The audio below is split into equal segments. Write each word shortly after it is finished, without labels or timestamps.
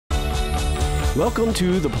Welcome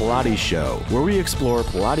to the Pilates Show, where we explore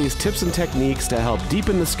Pilates tips and techniques to help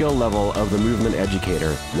deepen the skill level of the movement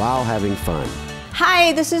educator while having fun.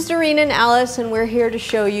 Hi, this is Doreen and Alice, and we're here to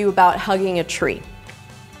show you about hugging a tree.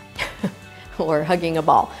 Or hugging a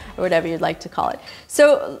ball, or whatever you'd like to call it.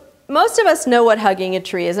 So most of us know what hugging a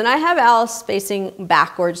tree is, and I have Alice facing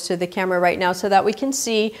backwards to the camera right now so that we can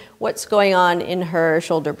see what's going on in her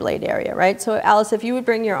shoulder blade area, right? So Alice, if you would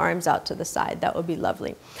bring your arms out to the side, that would be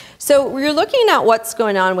lovely. So we're looking at what's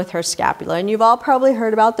going on with her scapula, and you've all probably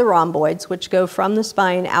heard about the rhomboids, which go from the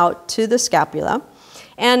spine out to the scapula.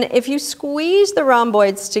 And if you squeeze the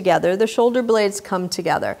rhomboids together, the shoulder blades come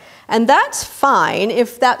together. And that's fine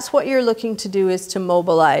if that's what you're looking to do, is to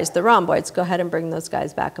mobilize the rhomboids. Go ahead and bring those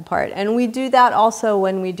guys back apart. And we do that also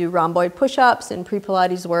when we do rhomboid push-ups and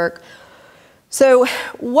pre-Pilates work. So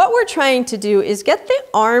what we're trying to do is get the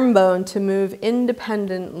arm bone to move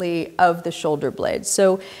independently of the shoulder blades.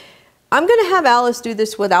 So I'm going to have Alice do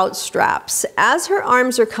this without straps. As her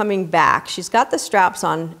arms are coming back, she's got the straps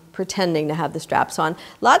on, pretending to have the straps on.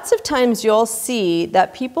 Lots of times you'll see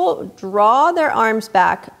that people draw their arms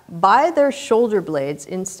back by their shoulder blades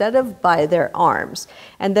instead of by their arms.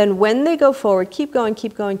 And then when they go forward, keep going,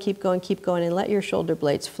 keep going, keep going, keep going, and let your shoulder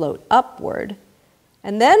blades float upward.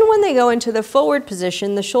 And then when they go into the forward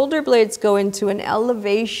position, the shoulder blades go into an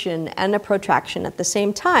elevation and a protraction at the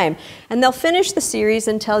same time. And they'll finish the series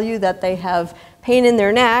and tell you that they have pain in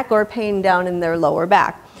their neck or pain down in their lower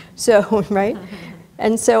back. So, right?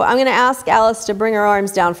 And so I'm going to ask Alice to bring her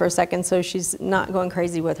arms down for a second so she's not going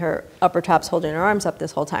crazy with her upper traps holding her arms up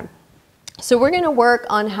this whole time. So we're going to work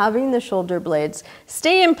on having the shoulder blades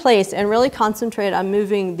stay in place and really concentrate on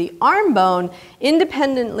moving the arm bone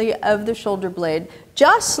independently of the shoulder blade,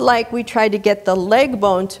 just like we tried to get the leg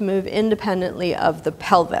bone to move independently of the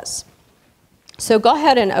pelvis. So go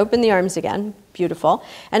ahead and open the arms again. Beautiful.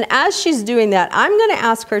 And as she's doing that, I'm going to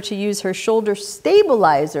ask her to use her shoulder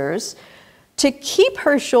stabilizers to keep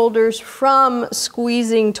her shoulders from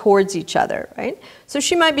squeezing towards each other, right? So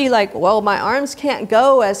she might be like, well, my arms can't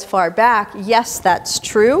go as far back. Yes, that's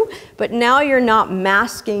true, but now you're not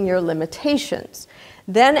masking your limitations.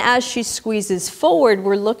 Then as she squeezes forward,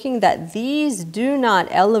 we're looking that these do not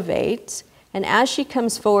elevate, and as she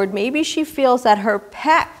comes forward, maybe she feels that her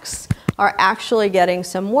pecs are actually getting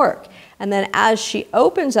some work. And then as she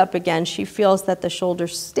opens up again, she feels that the shoulder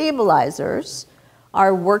stabilizers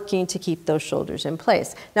are working to keep those shoulders in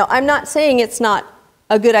place. Now, I'm not saying it's not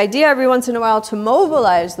a good idea every once in a while to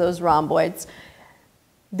mobilize those rhomboids.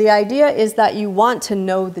 The idea is that you want to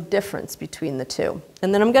know the difference between the two.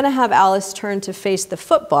 And then I'm going to have Alice turn to face the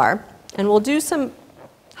foot bar, and we'll do some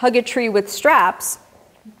hug a tree with straps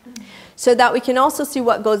so that we can also see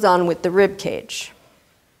what goes on with the rib cage.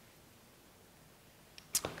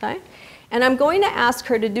 Okay? And I'm going to ask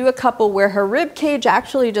her to do a couple where her rib cage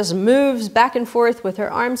actually just moves back and forth with her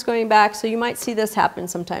arms going back. So you might see this happen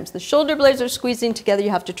sometimes. The shoulder blades are squeezing together. You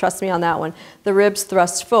have to trust me on that one. The ribs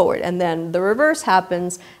thrust forward. And then the reverse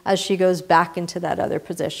happens as she goes back into that other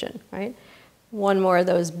position, right? One more of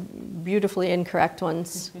those beautifully incorrect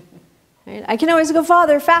ones. Right? I can always go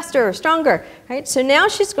farther, faster, stronger, right? So now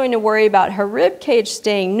she's going to worry about her rib cage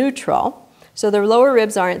staying neutral, so the lower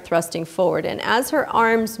ribs aren't thrusting forward. And as her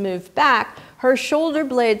arms move back, her shoulder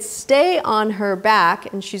blades stay on her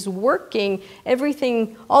back, and she's working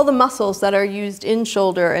everything, all the muscles that are used in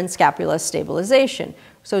shoulder and scapula stabilization.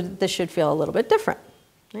 So this should feel a little bit different.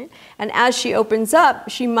 Right? And as she opens up,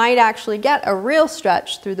 she might actually get a real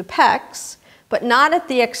stretch through the pecs, but not at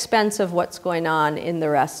the expense of what's going on in the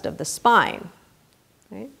rest of the spine.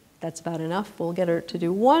 Right? That's about enough. We'll get her to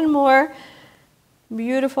do one more.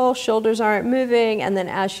 Beautiful, shoulders aren't moving, and then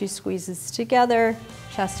as she squeezes together,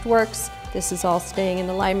 chest works. This is all staying in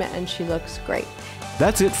alignment, and she looks great.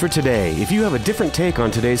 That's it for today. If you have a different take on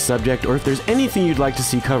today's subject, or if there's anything you'd like to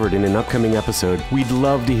see covered in an upcoming episode, we'd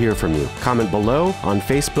love to hear from you. Comment below on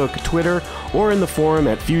Facebook, Twitter, or in the forum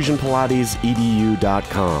at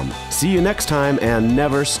fusionpilatesedu.com. See you next time, and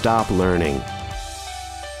never stop learning.